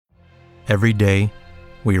Every day,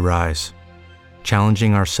 we rise,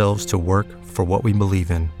 challenging ourselves to work for what we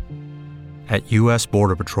believe in. At U.S.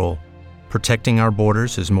 Border Patrol, protecting our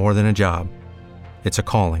borders is more than a job. It's a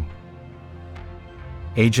calling.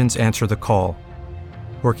 Agents answer the call,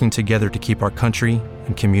 working together to keep our country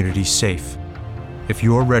and communities safe. If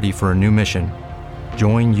you're ready for a new mission,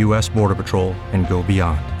 join U.S. Border Patrol and go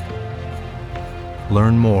beyond.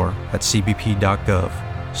 Learn more at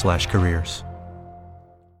cbp.gov/careers.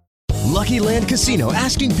 Lucky Land Casino,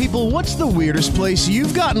 asking people, what's the weirdest place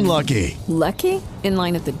you've gotten lucky? Lucky? In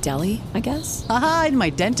line at the deli, I guess? Aha, in my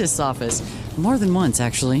dentist's office. More than once,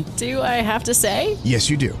 actually. Do I have to say? Yes,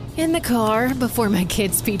 you do. In the car before my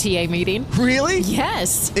kids' PTA meeting. Really?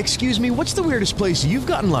 Yes. Excuse me, what's the weirdest place you've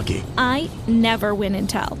gotten lucky? I never win and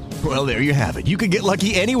tell. Well, there you have it. You can get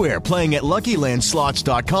lucky anywhere, playing at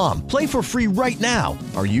LuckyLandSlots.com. Play for free right now.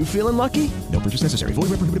 Are you feeling lucky? No purchase necessary. Void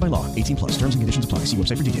where prohibited by law. 18+. Terms and conditions apply. See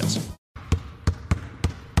website for details.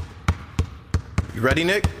 You ready,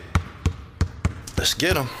 Nick? Let's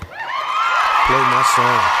get him. Play my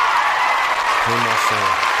song. Play my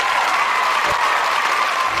song.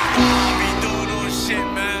 Be doing all shit,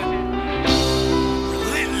 man.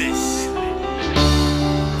 Relentless.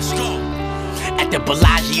 Let's go. At the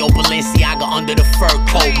Bellagio, Balenciaga under the fur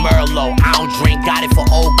coat, Merlot. I don't drink, got it for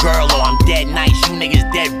old girl. I'm dead nice, you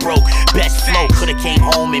niggas dead broke. Best flow, coulda came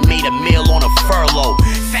home and made a meal on a furlough.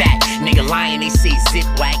 Fat nigga lying, they say zip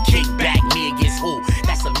whack, kick back, me against who?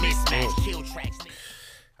 That's a mismatch. Kill tracks.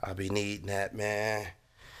 I be needing that, man.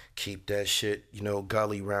 Keep that shit,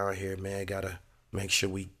 gully round here, man. Gotta make sure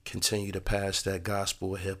we continue to pass that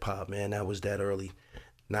gospel of hip hop, man. That was that early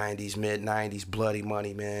 90s, mid 90s, bloody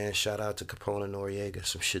money, man. Shout out to Capone and Noriega,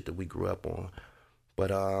 some shit that we grew up on.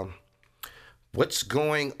 But what's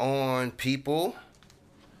going on, people?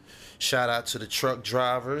 Shout out to the truck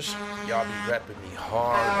drivers. Y'all be repping me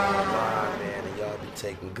hard online, man, and y'all be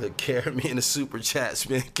taking good care of me in the super chats,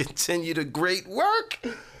 man. Continue the great work.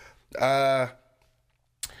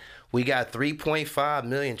 We got 3.5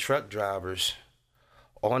 million truck drivers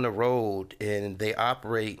on the road, and they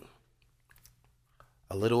operate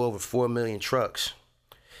a little over 4 million trucks.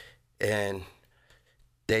 And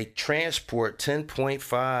they transport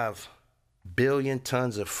 10.5 billion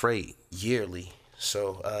tons of freight yearly.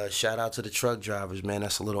 So shout out to the truck drivers, man.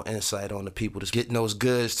 That's a little insight on the people that's getting those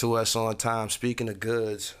goods to us on time. Speaking of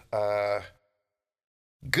goods,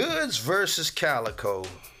 Goodz versus Calicoe.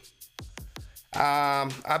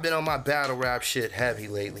 I've been on my battle rap shit heavy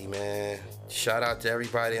lately, man. Shout out to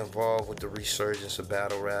everybody involved with the resurgence of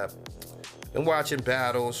battle rap. Been watching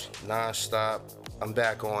battles nonstop. I'm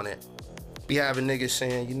back on it. Be having niggas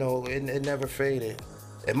saying, it never faded.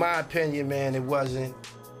 In my opinion, man, it wasn't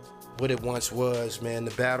what it once was, man.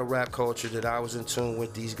 The battle rap culture that I was in tune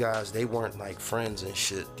with, these guys, they weren't like friends and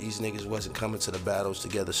shit. These niggas wasn't coming to the battles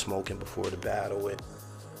together smoking before the battle.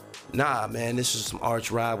 Nah, man, this is some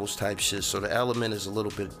arch rivals type shit, so the element is a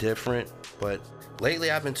little bit different. But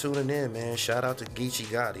lately I've been tuning in, man. Shout out to Geechee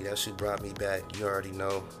Gotti. That's who brought me back. You already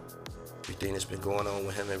know everything that's been going on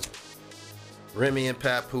with him and Remy and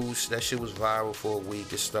Papoose. That shit was viral for a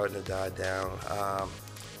week. It's starting to die down.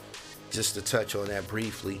 Just to touch on that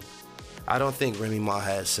briefly, I don't think Remy Ma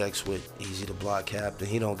had sex with Easy the Block Captain.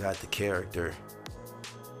 He don't got the character.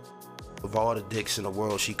 Of all the dicks in the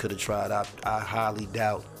world she could have tried, I highly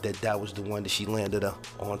doubt that was the one that she landed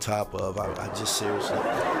on top of. I just seriously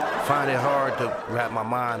find it hard to wrap my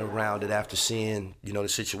mind around it after seeing, the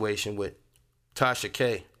situation with Tasha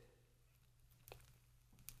K.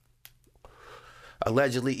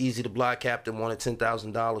 Allegedly, Easy the Block Captain wanted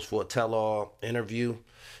 $10,000 for a tell-all interview.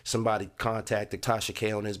 Somebody contacted Tasha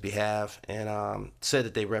K on his behalf and said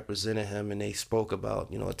that they represented him, and they spoke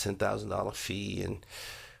about, a $10,000 fee and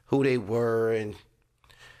who they were. And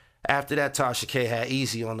after that, Tasha K had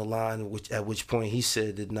Easy on the line, at which point he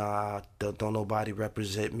said that, nah, don't nobody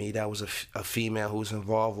represent me. That was a female who was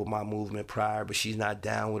involved with my movement prior, but she's not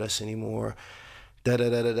down with us anymore.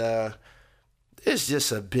 Da-da-da-da-da. It's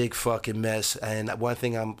just a big fucking mess. And one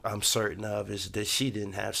thing I'm certain of is that she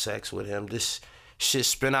didn't have sex with him. This shit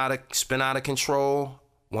spin out of control.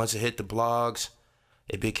 Once it hit the blogs,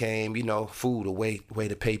 it became, food, a way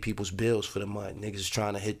to pay people's bills for the month. Niggas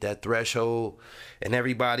trying to hit that threshold, and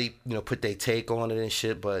everybody, put their take on it and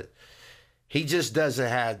shit. But he just doesn't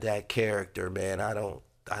have that character, man. I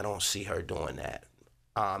don't see her doing that.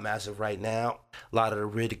 As of right now, a lot of the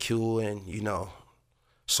ridicule and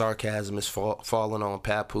sarcasm is falling on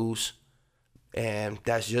Papoose, and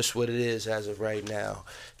that's just what it is as of right now.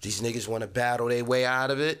 If these niggas want to battle their way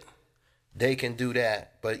out of it, they can do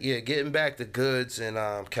that. But yeah, getting back to Goodz and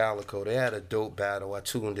Calicoe, they had a dope battle. I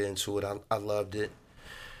tuned into it. I loved it.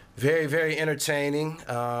 Very, very entertaining.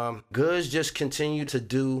 Goodz just continued to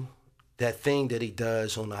do that thing that he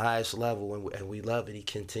does on the highest level, and we love it. He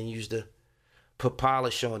continues to put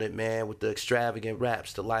polish on it, man, with the extravagant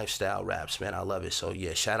raps, the lifestyle raps, man. I love it. So,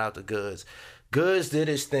 yeah, shout out to Goodz. Goodz did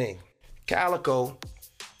his thing. Calicoe,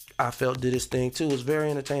 I felt, did his thing, too. It was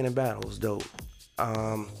very entertaining battle. It was dope.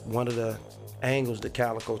 One of the angles that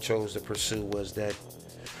Calicoe chose to pursue was that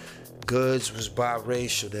Goodz was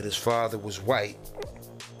biracial, that his father was white.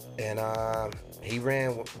 And he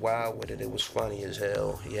ran wild with it. It was funny as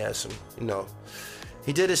hell. He had some,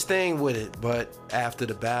 he did his thing with it. But after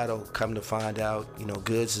the battle, come to find out,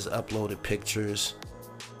 Goodz has uploaded pictures.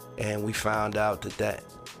 And we found out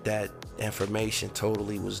that information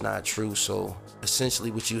totally was not true. So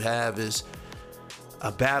essentially what you have is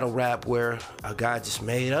a battle rap where a guy just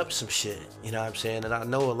made up some shit. You know what I'm saying? And I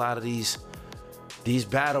know a lot of these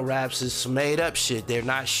battle raps is some made up shit. They're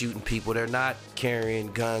not shooting people. They're not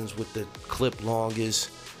carrying guns with the clip long as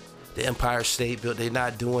the Empire State Building. They're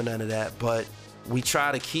not doing none of that. But we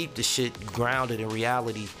try to keep the shit grounded in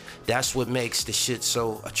reality. That's what makes the shit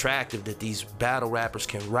so attractive, that these battle rappers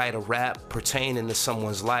can write a rap pertaining to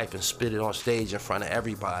someone's life and spit it on stage in front of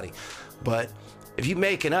everybody. But if you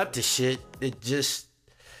making up the shit, it just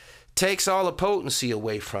takes all the potency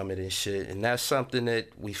away from it and shit. And that's something that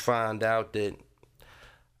we find out that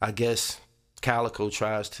I guess Calicoe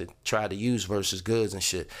try to use versus Goodz and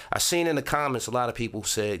shit. I seen in the comments a lot of people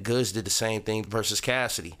said Goodz did the same thing versus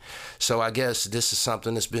Cassidy. So I guess this is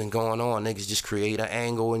something that's been going on. Niggas just create an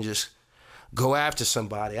angle and just go after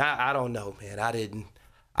somebody. I don't know, man.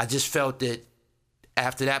 I just felt that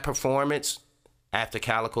after that performance, after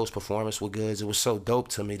Calicoe's performance with Goodz, it was so dope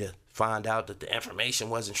to me to find out that the information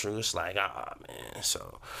wasn't true. It's like, man.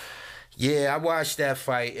 So yeah, I watched that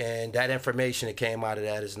fight, and that information that came out of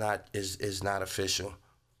that is not official.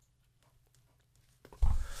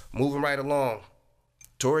 Moving right along,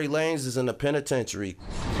 Tory Lanez is in the penitentiary.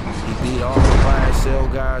 He beat all the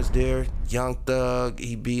YSL guys there, Young Thug.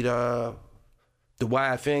 He beat the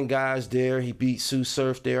YFN guys there. He beat Sue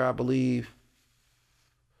Surf there, I believe.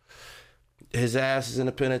 His ass is in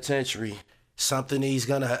the penitentiary. Something he's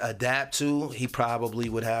gonna adapt to. He probably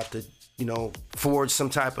would have to, forge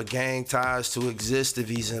some type of gang ties to exist if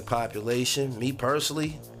he's in population. Me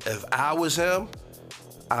personally, if I was him,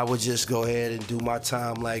 I would just go ahead and do my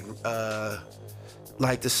time like the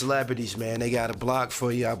celebrities, man. They got a block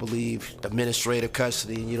for you, I believe, administrative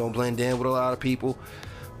custody, and you don't blend in with a lot of people.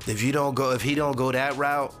 If he don't go that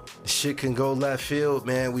route, shit can go left field,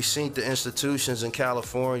 man. We seen the institutions in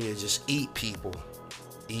California just eat people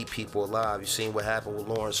alive. You seen what happened with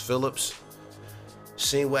Lawrence Phillips.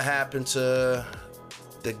 Seen what happened to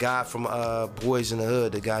the guy from Boys in the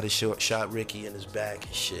Hood, the guy that shot Ricky in his back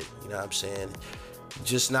and shit. You know what I'm saying?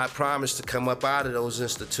 Just not promised to come up out of those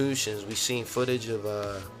institutions. We seen footage of,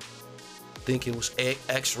 I think it was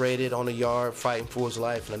X-rated on the yard, fighting for his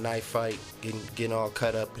life in a knife fight, getting all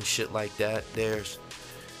cut up and shit like that. There's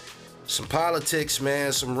some politics,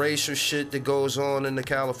 man, some racial shit that goes on in the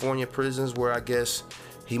California prisons where I guess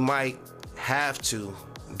he might have to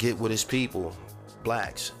get with his people,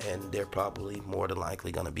 blacks, and they're probably more than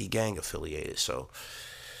likely gonna be gang affiliated. So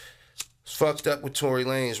it's fucked up with Tory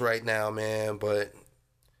Lanez right now, man, but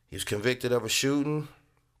he was convicted of a shooting,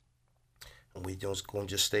 and we just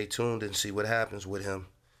gonna stay tuned and see what happens with him.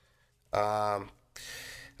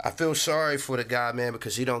 I feel sorry for the guy, man,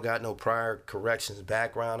 because he don't got no prior corrections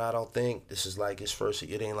background, I don't think. This is like his first,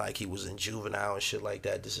 it ain't like he was in juvenile and shit like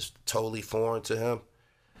that. This is totally foreign to him.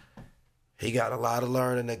 He got a lot of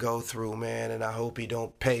learning to go through, man, and I hope he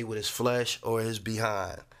don't pay with his flesh or his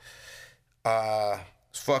behind.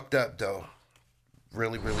 It's fucked up, though.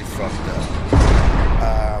 Really, really fucked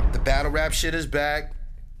up. The battle rap shit is back.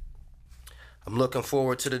 I'm looking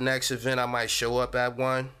forward to the next event. I might show up at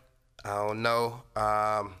one. I don't know.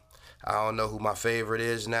 I don't know who my favorite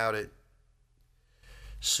is now that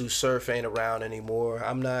Sue Surf ain't around anymore.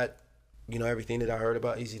 I'm not, everything that I heard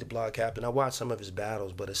about Easy the Block Captain. I watched some of his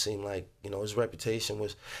battles, but it seemed like, his reputation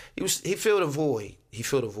was, he filled a void. He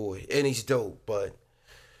filled a void, and he's dope, but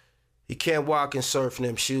he can't walk and surf in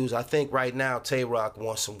them shoes. I think right now Tay Rock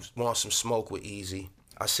wants some smoke with Easy.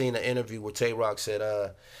 I seen an interview where Tay Rock said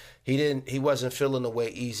he wasn't feeling the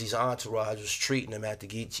way Easy's entourage was treating him at the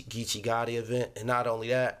Geechee Gotti event, and not only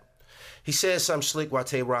that, he said something slick while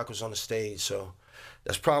Tay Rock was on the stage. So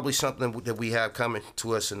that's probably something that we have coming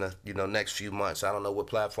to us in the next few months. I don't know what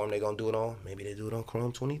platform they're gonna do it on. Maybe they do it on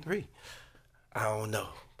Chrome 23. I don't know.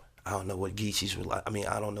 I don't know what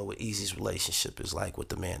I don't know what Easy's relationship is like with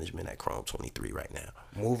the management at Chrome 23 right now.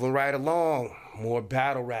 Moving right along, more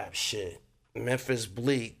battle rap shit. Memphis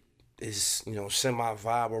Bleek is,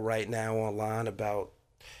 semi-viral right now online about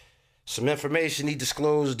some information he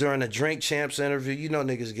disclosed during a Drink Champs interview. You know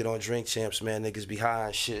niggas get on Drink Champs, man. Niggas be high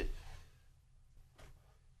and shit.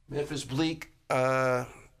 Memphis Bleek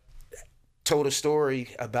told a story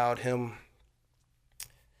about him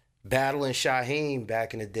battling Shaheem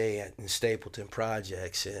back in the day in Stapleton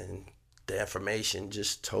Projects, and the information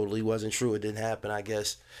just totally wasn't true. It didn't happen, I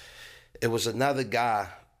guess. It was another guy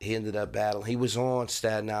he ended up battling. He was on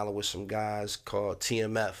Staten Island with some guys called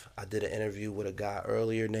TMF. I did an interview with a guy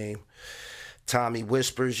earlier named Tommy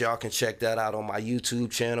Whispers. Y'all can check that out on my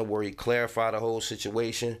YouTube channel where he clarified the whole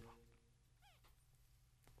situation.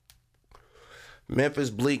 Memphis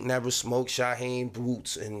Bleek never smoked Shaheem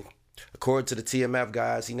boots, and according to the TMF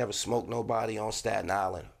guys, he never smoked nobody on Staten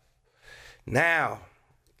Island. Now,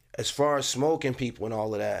 as far as smoking people and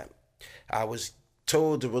all of that, I was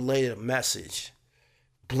told to relay a message.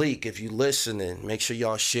 Bleek, if you listening, make sure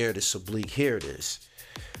y'all share this so Bleek hear this.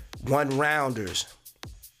 One-rounders.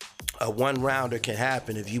 A one-rounder can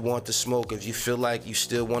happen if you want to smoke. If you feel like you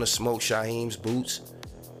still want to smoke Shaheem's boots,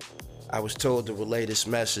 I was told to relay this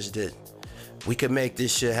message that we can make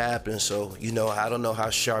this shit happen. So, I don't know how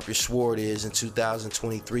sharp your sword is in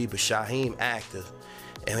 2023, but Shaheem active.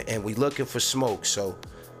 And we looking for smoke. So,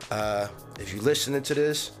 if you listening to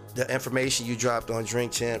this, the information you dropped on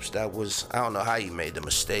Drink Champs, that was, I don't know how you made the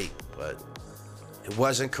mistake, but it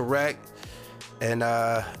wasn't correct. And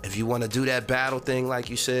if you want to do that battle thing, like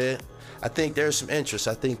you said, I think there's some interest.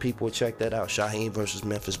 I think people will check that out. Shaheem versus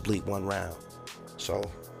Memphis Bleek, 1 round. So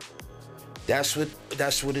that's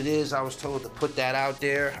what it is. I was told to put that out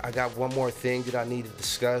there. I got one more thing that I need to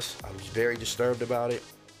discuss. I'm very disturbed about it.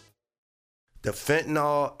 The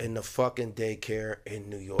fentanyl in the fucking daycare in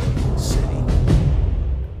New York City.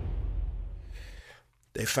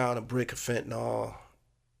 They found a brick of fentanyl.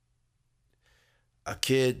 A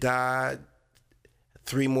kid died.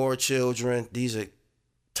 3 more children, these are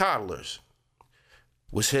toddlers,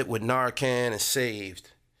 was hit with Narcan and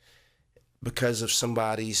saved because of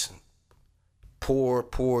somebody's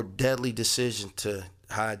poor, deadly decision to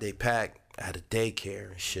hide their pack at a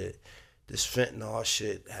daycare and shit. This fentanyl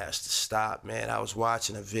shit has to stop, man. I was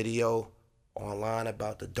watching a video online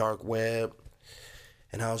about the dark web,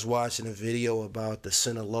 and I was watching a video about the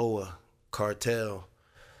Sinaloa cartel,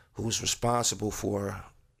 who's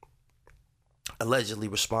allegedly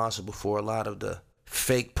responsible for a lot of the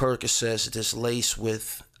fake Percocets that's laced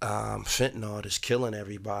with fentanyl that's killing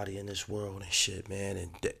everybody in this world and shit, man.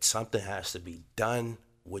 And something has to be done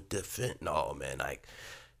with the fentanyl, man. Like,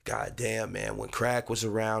 goddamn, man, when crack was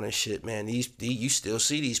around and shit, man, you still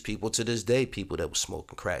see these people to this day, people that was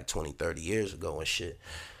smoking crack 20, 30 years ago and shit.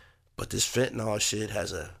 But this fentanyl shit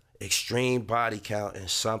has a extreme body count, and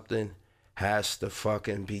something has to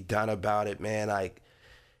fucking be done about it, man. Like,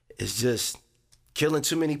 it's just killing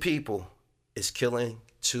too many people. It's killing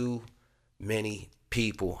too many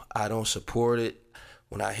people. I don't support it.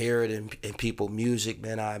 When I hear it in people's music,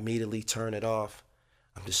 man, I immediately turn it off.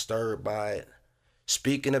 I'm disturbed by it.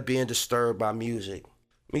 Speaking of being disturbed by music,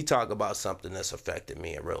 let me talk about something that's affected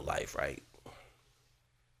me in real life, right?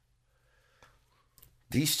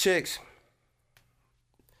 These chicks,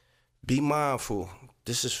 be mindful.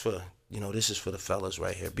 This is for the fellas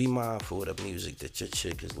right here. Be mindful of the music that your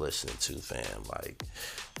chick is listening to, fam. Like,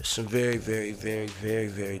 there's some very, very, very, very,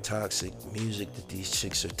 very toxic music that these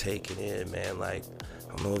chicks are taking in, man. Like,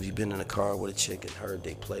 I don't know if you've been in a car with a chick and heard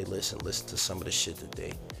they playlist and listen to some of the shit that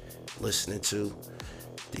they listening to.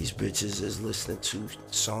 These bitches is listening to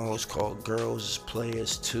songs called Girls is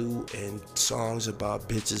Players Too, and songs about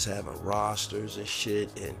bitches having rosters and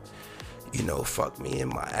shit, and fuck me in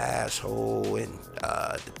my asshole, and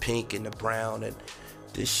the pink and the brown, and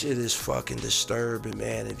this shit is fucking disturbing,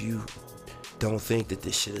 man. If you don't think that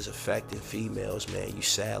this shit is affecting females, man, you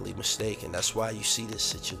sadly mistaken. That's why you see this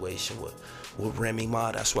situation with Remy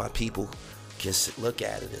Ma. That's why people can look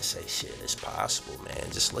at it and say, shit, it's possible,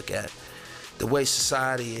 man. Just look at the way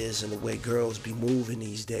society is and the way girls be moving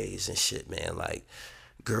these days and shit, man. Like,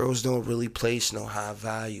 girls don't really place no high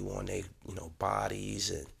value on their,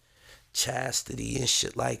 bodies and chastity and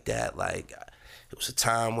shit like that. Like, it was a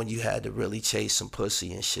time when you had to really chase some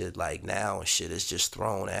pussy and shit. Like, now and shit is just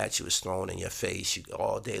thrown at you. It's thrown in your face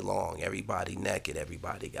all day long. Everybody naked.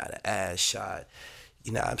 Everybody got an ass shot.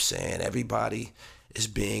 You know what I'm saying? Everybody is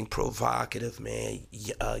being provocative, man.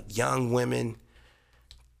 Young women,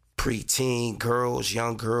 preteen girls,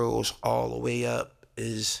 young girls, all the way up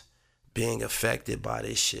is being affected by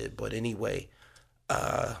this shit. But anyway,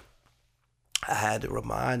 I had to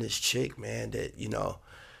remind this chick, man, that,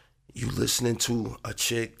 you listening to a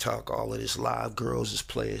chick talk all of this live Girls is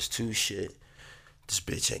Players Too shit. This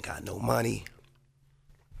bitch ain't got no money.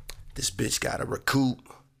 This bitch got to recoup.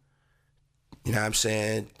 You know what I'm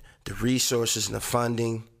saying? The resources and the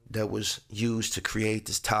funding that was used to create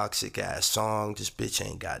this toxic ass song. This bitch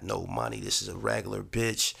ain't got no money. This is a regular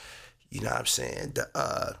bitch. You know what I'm saying?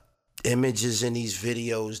 The images in these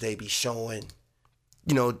videos they be showing,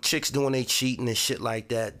 you know, chicks doing they cheating and shit like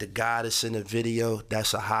that. The goddess in the video,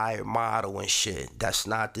 that's a higher model and shit. That's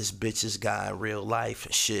not this bitch's guy in real life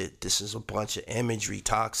and shit. This is a bunch of imagery,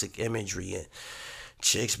 toxic imagery, and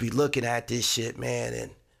chicks be looking at this shit, man,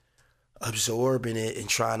 and absorbing it and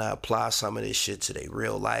trying to apply some of this shit to their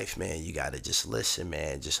real life, man. You gotta just listen,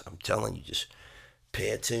 man. I'm telling you, just pay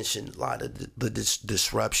attention. A lot of the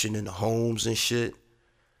disruption in the homes and shit.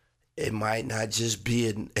 It might not just be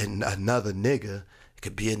another nigga. It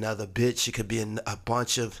could be another bitch. It could be a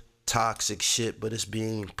bunch of toxic shit, but it's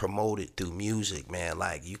being promoted through music, man.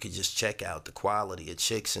 Like, you could just check out the quality of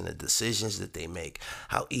chicks and the decisions that they make,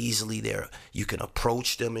 how easily you can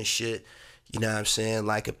approach them and shit. You know what I'm saying?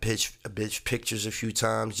 Like a bitch pictures a few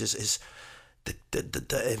times. Just is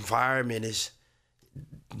the environment is,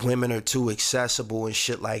 women are too accessible and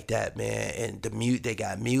shit like that, man. And they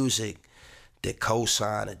got music that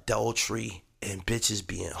co-sign adultery and bitches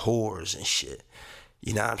being whores and shit.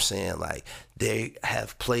 You know what I'm saying? Like, they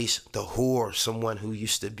have placed the whore, someone who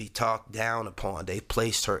used to be talked down upon, they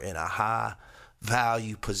placed her in a high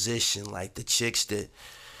value position. Like, the chicks that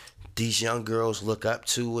these young girls look up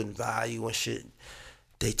to and value and shit,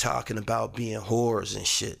 they talking about being whores and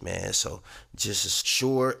shit, man. So just as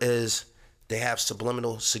sure as they have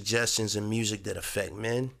subliminal suggestions in music that affect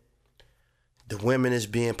men, the women is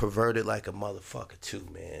being perverted like a motherfucker too,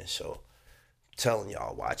 man. So I'm telling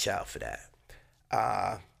y'all, watch out for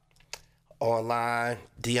that. Online,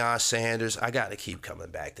 Deion Sanders. I gotta keep coming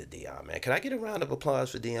back to Deion, man. Can I get a round of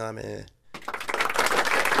applause for Deion, man?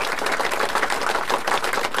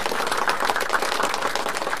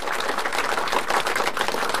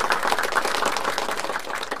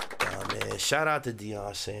 Shout out to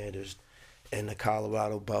Deion Sanders and the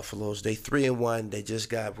Colorado Buffaloes. They 3-1. They just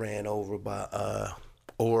got ran over by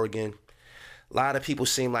Oregon. A lot of people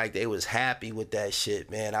seem like they was happy with that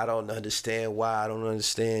shit, man. I don't understand why. I don't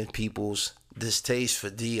understand people's distaste for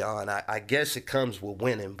Deion. I guess it comes with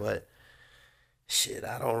winning, but shit,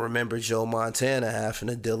 I don't remember Joe Montana having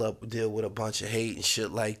to deal with a bunch of hate and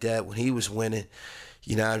shit like that when he was winning.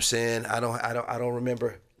 You know what I'm saying? I don't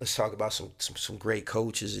remember. Let's talk about some great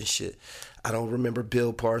coaches and shit. I don't remember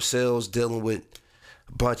Bill Parcells dealing with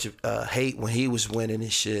a bunch of hate when he was winning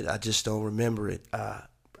and shit. I just don't remember it.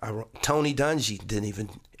 Tony Dungy didn't even,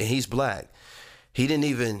 and he's black, he didn't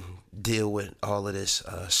even deal with all of this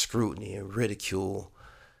scrutiny and ridicule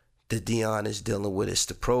that Deion is dealing with. It's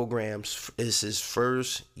the programs. It's his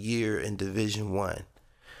first year in Division I.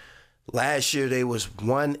 Last year they was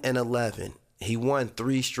 1-11. He won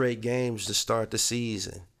 3 straight games to start the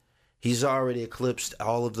season. He's already eclipsed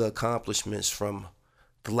all of the accomplishments from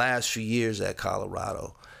the last few years at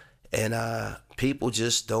Colorado. And people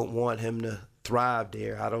just don't want him to thrive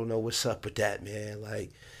there. I don't know what's up with that, man. Like,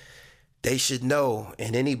 they should know.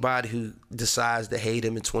 And anybody who decides to hate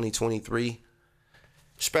him in 2023,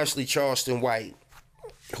 especially Charleston White,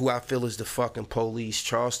 who I feel is the fucking police.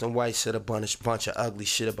 Charleston White said a bunch of ugly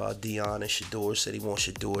shit about Deion, and Shador said he wants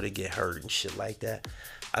Shador to get hurt and shit like that.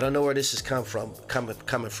 I don't know where this is coming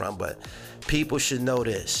from, but people should know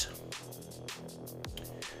this.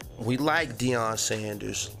 We liked Deion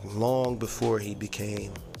Sanders long before he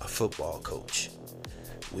became a football coach.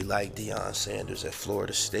 We liked Deion Sanders at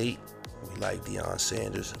Florida State. We liked Deion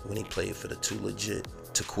Sanders when he played for the too legit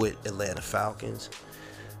to quit Atlanta Falcons.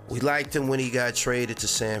 We liked him when he got traded to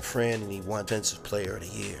San Fran and he won Defensive Player of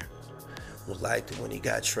the Year. We liked him when he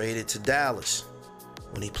got traded to Dallas,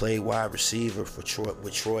 when he played wide receiver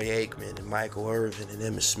with Troy Aikman and Michael Irvin and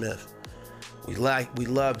Emmitt Smith. We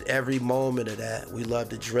loved every moment of that. We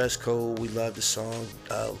loved the dress code. We loved the song,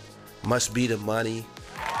 Must Be the Money.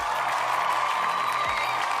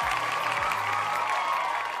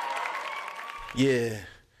 Yeah.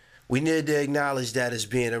 We need to acknowledge that as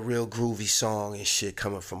being a real groovy song and shit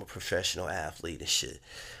coming from a professional athlete and shit.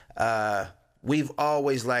 We've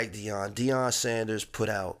always liked Deion. Deion Sanders put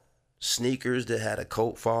out sneakers that had a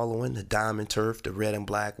cult following, the diamond turf, the red and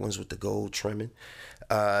black ones with the gold trimming.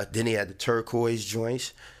 Then he had the turquoise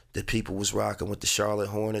joints that people was rocking with the Charlotte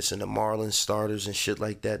Hornets and the Marlins starters and shit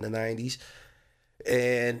like that in the 90s.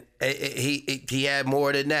 And he had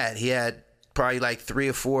more than that. He had probably like 3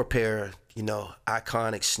 or 4 pair,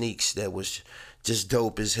 iconic sneaks that was just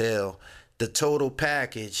dope as hell. The total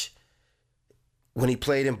package, when he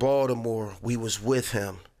played in Baltimore, we was with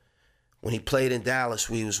him. When he played in Dallas,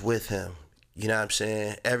 we was with him. You know what I'm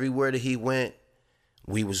saying? Everywhere that he went,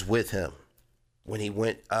 we was with him. When he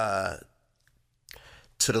went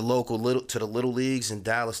to the little leagues in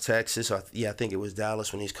Dallas, Texas. I think it was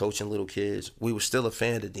Dallas when he's coaching little kids. We were still a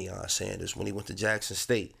fan of Deion Sanders when he went to Jackson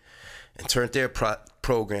State and turned their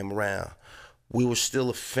program around. We were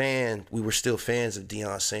still fans of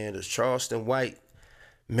Deion Sanders. Charleston White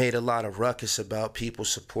made a lot of ruckus about people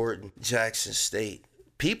supporting Jackson State.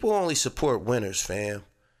 People only support winners, fam.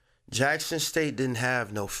 Jackson State didn't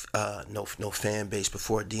have no fan base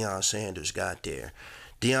before Deion Sanders got there.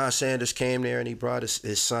 Deion Sanders came there and he brought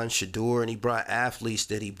his son Shador, and he brought athletes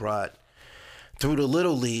that he brought through the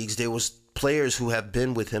little leagues. There was players who have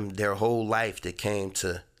been with him their whole life that came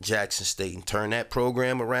to Jackson State and turned that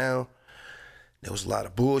program around. There was a lot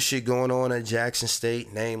of bullshit going on at Jackson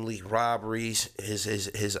State, namely robberies.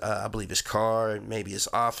 His I believe his car, maybe his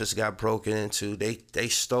office got broken into. They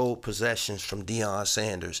stole possessions from Deion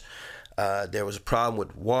Sanders. There was a problem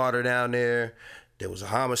with water down there. There was a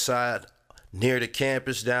homicide near the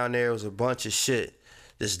campus down there. It was a bunch of shit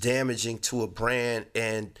that's damaging to a brand,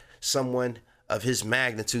 and someone of his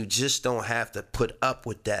magnitude just don't have to put up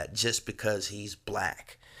with that just because he's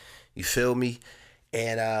black. You feel me?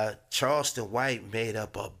 And Charleston White made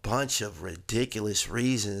up a bunch of ridiculous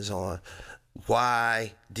reasons on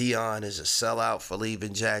why Deion is a sellout for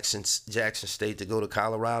leaving Jackson State to go to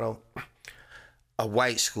Colorado. A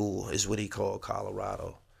white school is what he called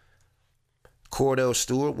Colorado. Cordell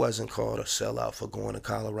Stewart wasn't called a sellout for going to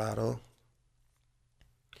Colorado.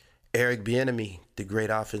 Eric Bieniemy, the great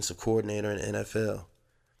offensive coordinator in the NFL,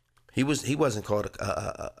 he wasn't called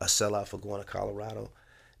a sellout for going to Colorado.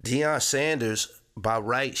 Deion Sanders, by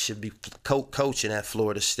right, should be coaching at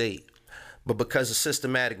Florida State. But because of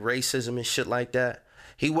systematic racism and shit like that,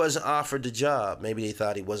 he wasn't offered the job. Maybe they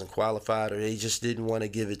thought he wasn't qualified, or they just didn't want to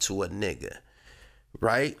give it to a nigga.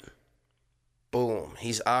 Right? Boom.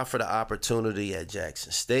 He's offered an opportunity at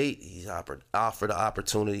Jackson State. He's offered an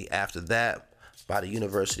opportunity after that by the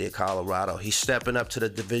University of Colorado. He's stepping up to the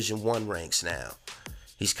Division I ranks now.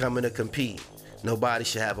 He's coming to compete. Nobody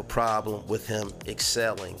should have a problem with him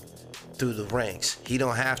excelling through the ranks. He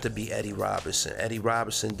don't have to be Eddie Robinson. Eddie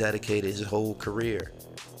Robinson dedicated his whole career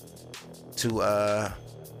to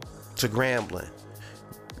Grambling.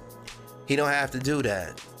 He don't have to do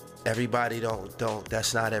that. Everybody don't.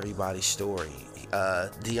 That's not everybody's story.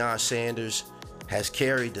 Deion Sanders has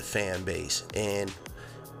carried the fan base, and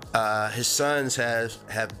his sons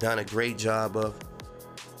have done a great job of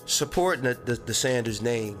supporting the Sanders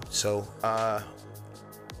name. So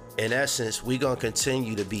in essence, we're going to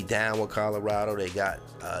continue to be down with Colorado. They got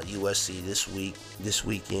USC this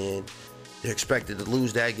weekend. They're expected to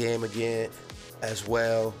lose that game again as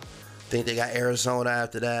well. I think they got Arizona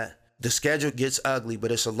after that. The schedule gets ugly,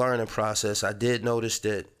 but it's a learning process. I did notice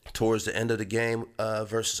that towards the end of the game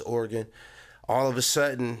versus Oregon, all of a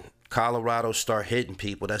sudden, Colorado start hitting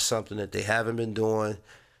people. That's something that they haven't been doing.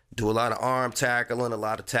 Do a lot of arm tackling, a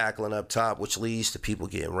lot of tackling up top, which leads to people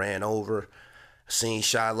getting ran over. Seen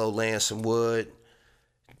Shiloh land some wood.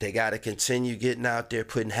 They got to continue getting out there,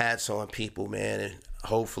 putting hats on people, man, and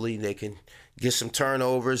hopefully they can get some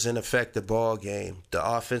turnovers and affect the ball game. The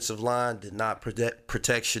offensive line did not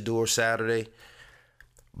protect Shador Saturday.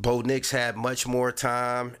 Bo Nix had much more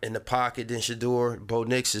time in the pocket than Shador. Bo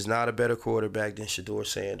Nix is not a better quarterback than Shador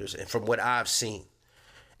Sanders, and from what I've seen,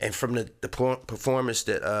 and from the performance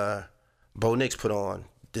that Bo Nix put on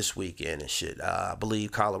this weekend and shit. I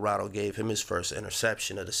believe Colorado gave him his first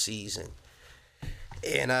interception of the season.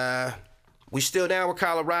 And we still down with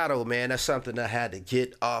Colorado, man. That's something I had to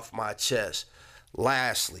get off my chest.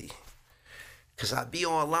 Lastly, because I be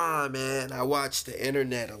online, man. I watch the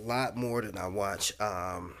internet a lot more than I watch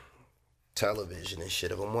television and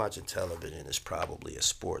shit. If I'm watching television, it's probably a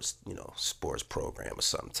sports program of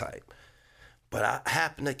some type. But I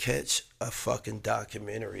happened to catch a fucking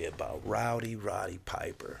documentary about Roddy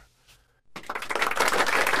Piper.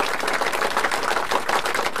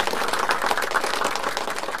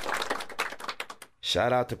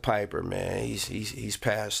 Shout out to Piper, man. He's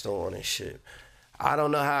passed on and shit. I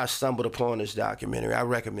don't know how I stumbled upon this documentary. I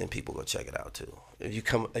recommend people go check it out too.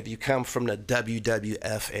 If you come from the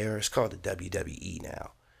WWF era, it's called the WWE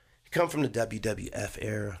now. If you come from the WWF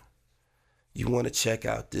era, you want to check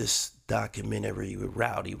out this documentary with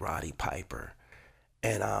Roddy Piper.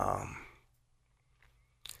 And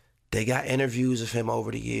they got interviews of him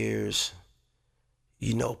over the years,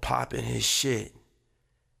 popping his shit.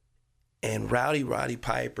 And Roddy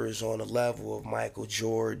Piper is on the level of Michael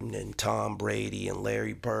Jordan and Tom Brady and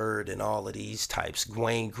Larry Bird and all of these types,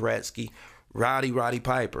 Wayne Gretzky. Roddy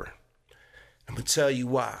Piper. I'm going to tell you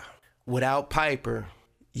why. Without Piper,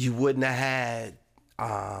 you wouldn't have had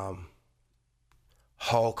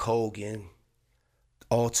Hulk Hogan,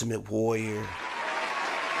 Ultimate Warrior,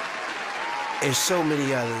 and so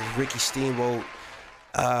many others, Ricky Steamboat,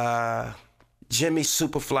 Jimmy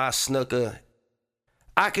Superfly Snuka.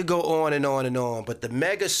 I could go on and on and on, but the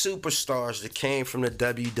mega superstars that came from the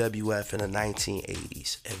WWF in the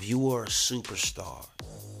 1980s, if you were a superstar,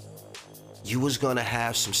 you was gonna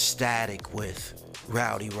have some static with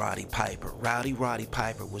Rowdy Roddy Piper. Rowdy Roddy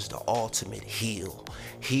Piper was the ultimate heel.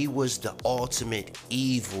 He was the ultimate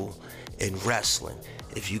evil in wrestling.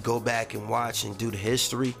 If you go back and watch and do the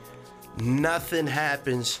history, nothing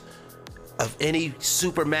happens of any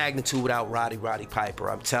super magnitude without Rowdy Roddy Piper.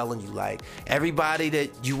 I'm telling you, like, everybody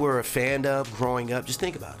that you were a fan of growing up, just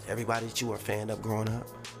think about it. Everybody that you were a fan of growing up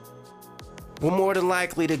were more than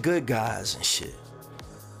likely the good guys and shit.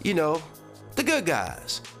 You know, the good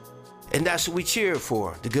guys. And that's what we cheered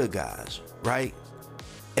for, the good guys, right?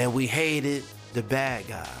 And we hated the bad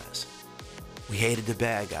guys. We hated the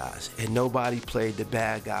bad guys. And nobody played the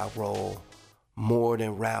bad guy role more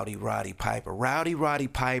than Rowdy Roddy Piper. Rowdy Roddy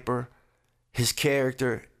Piper, his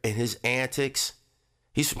character and his antics,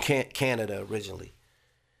 he's from Canada originally,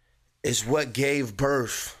 is what gave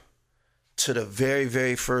birth to the very,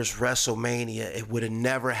 very first WrestleMania. It would have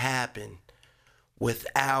never happened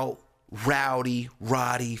without Rowdy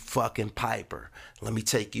Roddy fucking Piper. Let me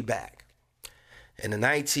take you back. In the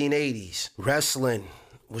 1980s, wrestling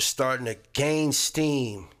was starting to gain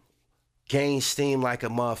steam like a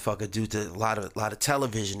motherfucker due to a lot of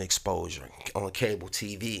television exposure on cable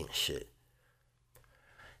TV and shit.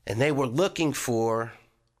 And they were looking for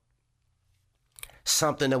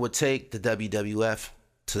something that would take the WWF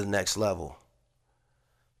to the next level.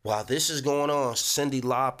 While this is going on, Cyndi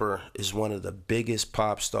Lauper is one of the biggest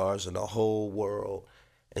pop stars in the whole world.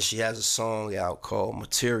 And she has a song out called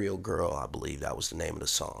Material Girl, I believe that was the name of the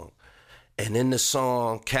song. And in the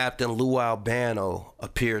song, Captain Lou Albano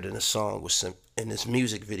appeared in the song in this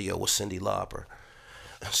music video with Cyndi Lauper.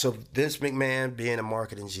 So Vince McMahon, being a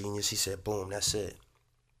marketing genius, he said, boom, that's it.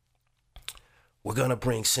 We're gonna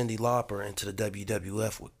bring Cyndi Lauper into the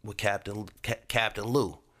WWF with Captain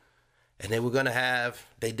Lou. And they had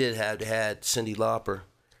Cyndi Lauper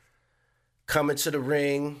come into the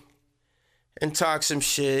ring and talk some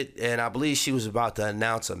shit. And I believe she was about to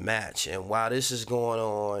announce a match. And while this is going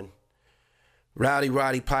on, Rowdy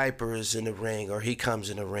Roddy Piper is in the ring, or he comes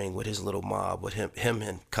in the ring with his little mob, with him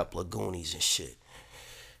and a couple of goonies and shit.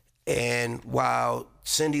 And while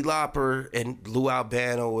Cyndi Lauper and Lou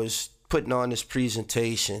Albano was putting on this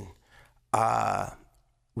presentation,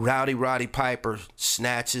 Rowdy Roddy Piper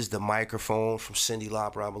snatches the microphone from Cyndi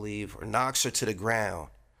Lauper, I believe, or knocks her to the ground.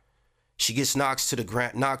 She gets knocked to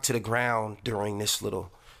the ground during this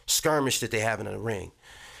little skirmish that they have in the ring.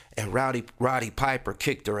 And Roddy Piper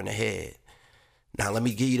kicked her in the head. Now let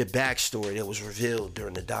me give you the backstory that was revealed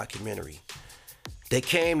during the documentary. They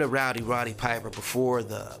came to Rowdy Roddy Piper before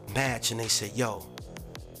the match and they said, yo,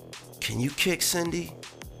 can you kick Cyndi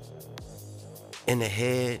in the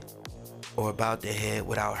head or about the head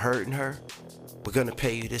without hurting her? We're gonna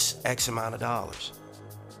pay you this X amount of dollars.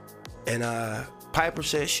 And Piper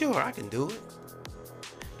said, sure, I can do it.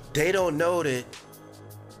 They don't know that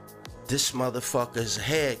this motherfucker's a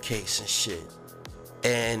head case and shit.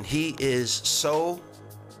 And he is so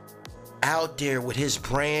out there with his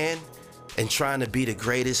brand and trying to be the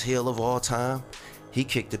greatest heel of all time, he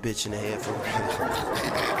kicked the bitch in the head for real.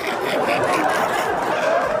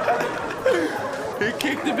 He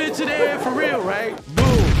kicked the bitch in the head for real, right?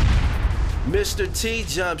 Boom. Mr. T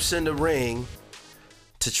jumps in the ring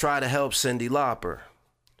to try to help Cyndi Lauper.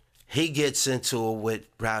 He gets into it with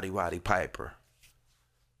Rowdy Roddy Piper.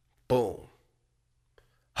 Boom.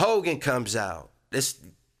 Hogan comes out.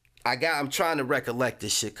 I'm trying to recollect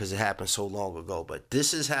this shit because it happened so long ago, but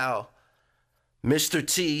this is how Mr.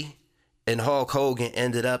 T and Hulk Hogan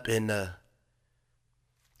ended up in the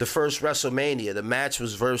first WrestleMania. The match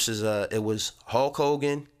was it was Hulk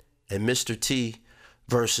Hogan and Mr. T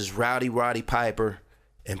versus Rowdy Roddy Piper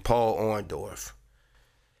and Paul Orndorff.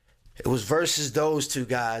 It was versus those two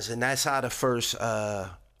guys, and that's how the first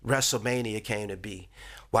WrestleMania came to be.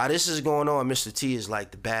 While this is going on, Mr. T is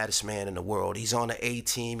like the baddest man in the world. He's on the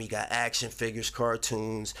A-team. He got action figures,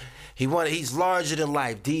 cartoons. He's larger than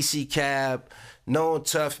life. DC Cab, known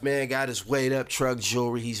tough man, got his weight up, truck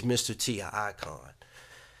jewelry. He's Mr. T, an icon.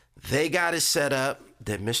 They got it set up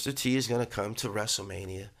that Mr. T is going to come to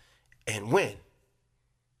WrestleMania and win.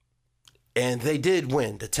 And they did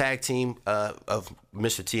win. The tag team of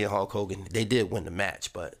Mr. T and Hulk Hogan, they did win the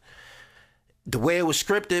match, but the way it was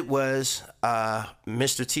scripted was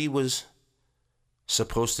Mr. T was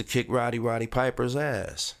supposed to kick Roddy Piper's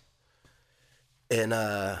ass. And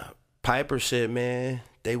Piper said, man,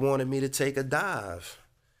 they wanted me to take a dive.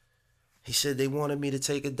 He said they wanted me to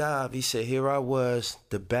take a dive. He said, here I was,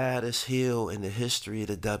 the baddest heel in the history of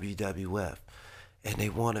the WWF, and they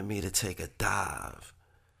wanted me to take a dive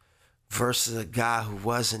versus a guy who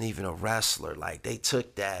wasn't even a wrestler. Like, they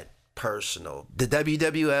took that personal. The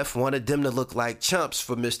WWF wanted them to look like chumps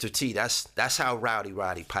for Mr. T. That's how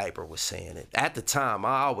Roddy Piper was saying it. At the time,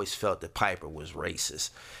 I always felt that Piper was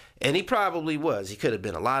racist. And he probably was. He could have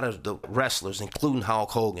been. A lot of the wrestlers, including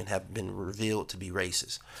Hulk Hogan, have been revealed to be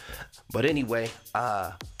racist. But anyway,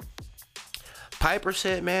 Piper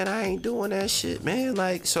said, man, I ain't doing that shit, man.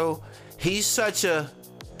 Like, so he's such a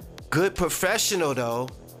good professional, though.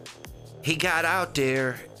 He got out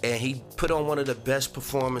there and he put on one of the best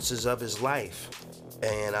performances of his life.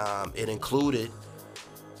 And it included,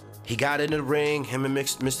 he got in the ring, him and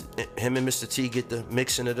Mr. T get to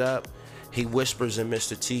mixing it up. He whispers in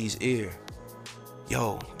Mr. T's ear,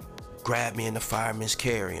 yo, grab me in the fireman's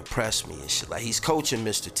carry and press me and shit. Like, he's coaching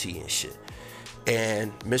Mr. T and shit.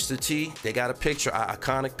 And Mr. T, they got a picture, an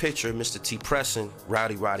iconic picture of Mr. T pressing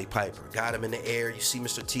Roddy Piper. Got him in the air. You see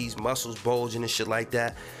Mr. T's muscles bulging and shit like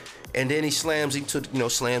that. And then he slams him to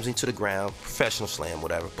the ground. Professional slam,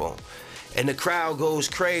 whatever, boom. And the crowd goes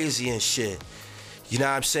crazy and shit. You know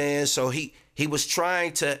what I'm saying? So he was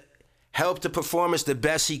trying to help the performance the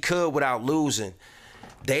best he could without losing.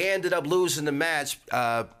 They ended up losing the match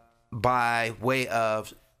by way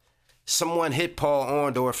of someone hit Paul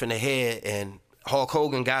Orndorff in the head, and Hulk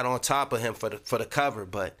Hogan got on top of him for the cover.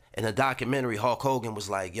 But in the documentary, Hulk Hogan was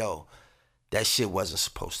like, yo, that shit wasn't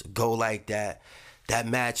supposed to go like that. That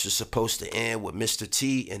match was supposed to end with Mr.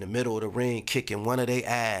 T in the middle of the ring kicking one of their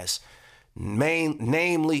ass.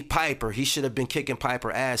 Namely Piper. He should have been kicking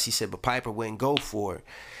Piper ass, he said, but Piper wouldn't go for it.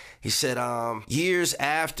 He said, years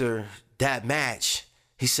after that match,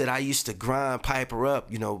 he said, I used to grind Piper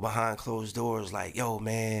up, behind closed doors, like, yo,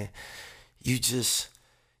 man, you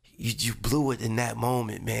blew it in that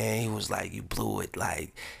moment, man. He was like, you blew it,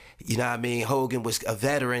 like, you know what I mean? Hogan was a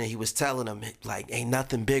veteran, and he was telling him, like, ain't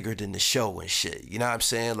nothing bigger than the show and shit. You know what I'm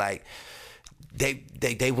saying? Like,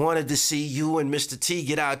 they wanted to see you and Mr. T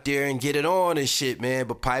get out there and get it on and shit, man,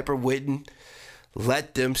 but Piper wouldn't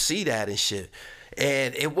let them see that and shit.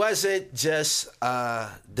 And it wasn't just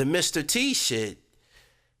the Mr. T shit.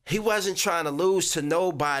 He wasn't trying to lose to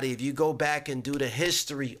nobody. If you go back and do the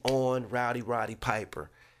history on Roddy Piper,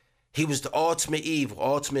 he was the ultimate evil,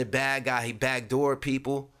 ultimate bad guy. He backdoored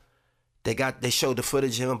people. They showed the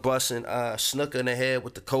footage of him busting Snooker in the head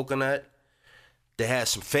with the coconut. They had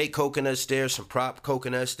some fake coconuts there, some prop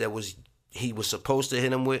coconuts he was supposed to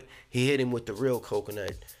hit him with. He hit him with the real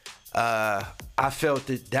coconut. I felt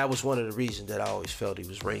that was one of the reasons that I always felt he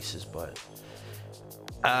was racist, but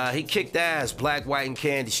he kicked ass, black, white, and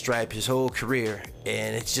candy stripe his whole career,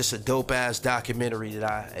 and it's just a dope-ass documentary that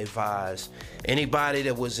I advise. Anybody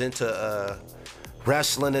that was into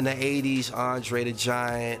wrestling in the 80s, Andre the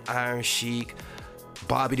Giant, Iron Sheik,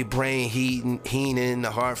 Bobby the Brain Heenan,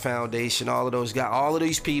 the Hart Foundation, all of those guys, all of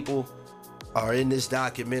these people are in this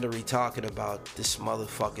documentary talking about this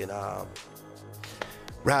motherfucking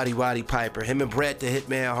Roddy Piper. Him and Bret the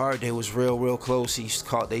Hitman Hart, they was real close. They used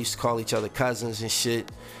to call each other cousins and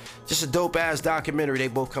shit. Just a dope ass documentary. They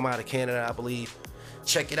both come out of Canada, I believe.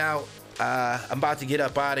 Check it out. I'm about to get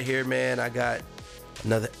up out of here, man. I got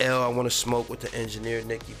another L I want to smoke with the engineer,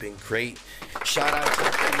 Nick. You've been great. Shout out to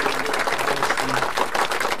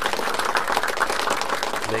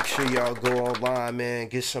make sure y'all go online, man.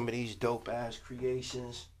 Get some of these dope ass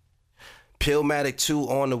creations. Pillmatic 2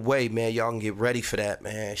 on the way, man. Y'all can get ready for that,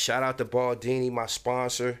 man. Shout out to Baldini, my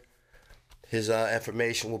sponsor. His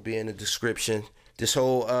information will be in the description. This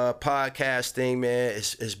whole podcast thing, man,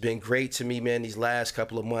 has been great to me, man, these last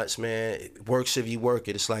couple of months, man. It works if you work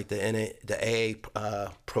it. It's like the AA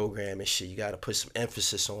program and shit. You got to put some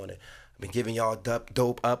emphasis on it. I've been giving y'all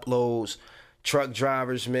dope uploads. Truck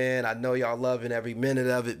drivers, man, I know y'all loving every minute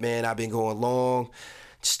of it, man. I've been going long.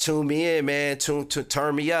 Just tune me in, man.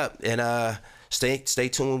 Turn me up, and stay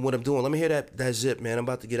tuned with what I'm doing. Let me hear that zip, man. I'm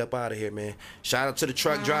about to get up out of here, man. Shout out to the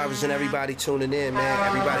truck drivers and everybody tuning in, man.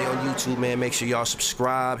 Everybody on YouTube, man. Make sure y'all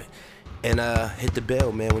subscribe and hit the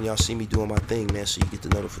bell, man, when y'all see me doing my thing, man, so you get the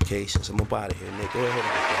notifications. I'm up out of here, Nick. Go ahead and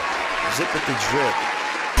get that. Zip with the drip.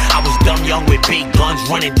 I was dumb young with big guns,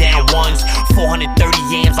 running down ones. 430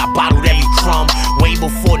 yams, I bottled every crumb. Way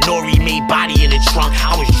before Nori made body in the trunk.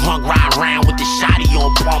 I was drunk, riding around with the shotty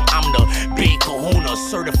on pump. I'm the big kahuna,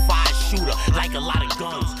 certified shooter, like a lot of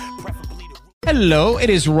guns. Preferably the Hello, it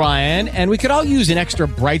is Ryan, and we could all use an extra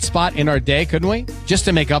bright spot in our day, couldn't we? Just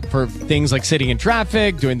to make up for things like sitting in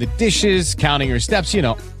traffic, doing the dishes, counting your steps, you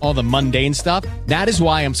know, all the mundane stuff. That is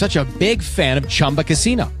why I'm such a big fan of Chumba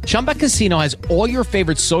Casino. Chumba Casino has all your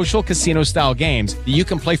favorite social casino-style games that you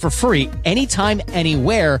can play for free anytime,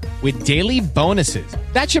 anywhere with daily bonuses.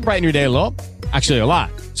 That should brighten your day a little. Actually, a lot.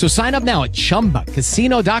 So sign up now at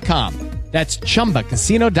ChumbaCasino.com. That's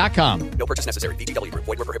ChumbaCasino.com. No purchase necessary. VGW Group.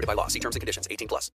 Void where prohibited by law. See terms and conditions. 18+.